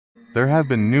There have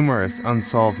been numerous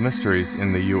unsolved mysteries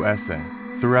in the USA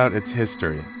throughout its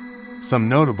history. Some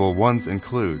notable ones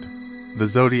include the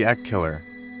Zodiac Killer,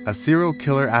 a serial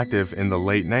killer active in the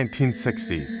late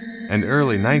 1960s and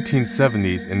early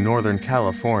 1970s in Northern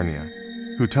California,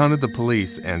 who taunted the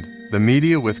police and the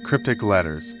media with cryptic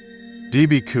letters.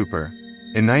 D.B. Cooper.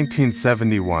 In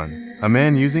 1971, a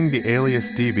man using the alias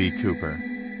D.B. Cooper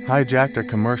hijacked a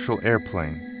commercial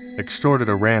airplane, extorted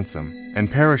a ransom,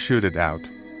 and parachuted out,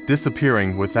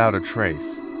 disappearing without a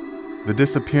trace. The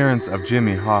disappearance of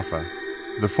Jimmy Hoffa,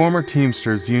 the former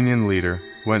Teamsters Union leader,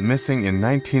 went missing in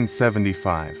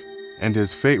 1975, and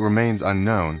his fate remains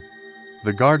unknown.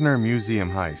 The Gardner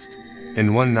Museum heist.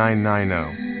 In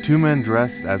 1990, two men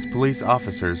dressed as police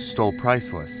officers stole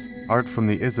priceless art from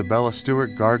the Isabella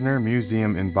Stewart Gardner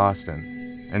Museum in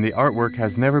Boston, and the artwork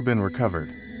has never been recovered.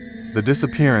 The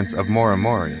disappearance of Maura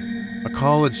Mori, a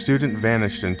college student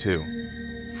vanished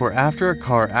for after a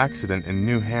car accident in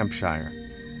New Hampshire,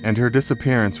 and her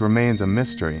disappearance remains a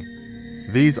mystery.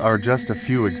 These are just a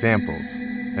few examples,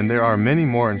 and there are many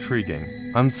more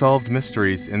intriguing, unsolved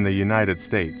mysteries in the United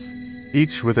States,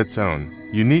 each with its own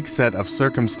unique set of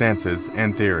circumstances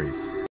and theories.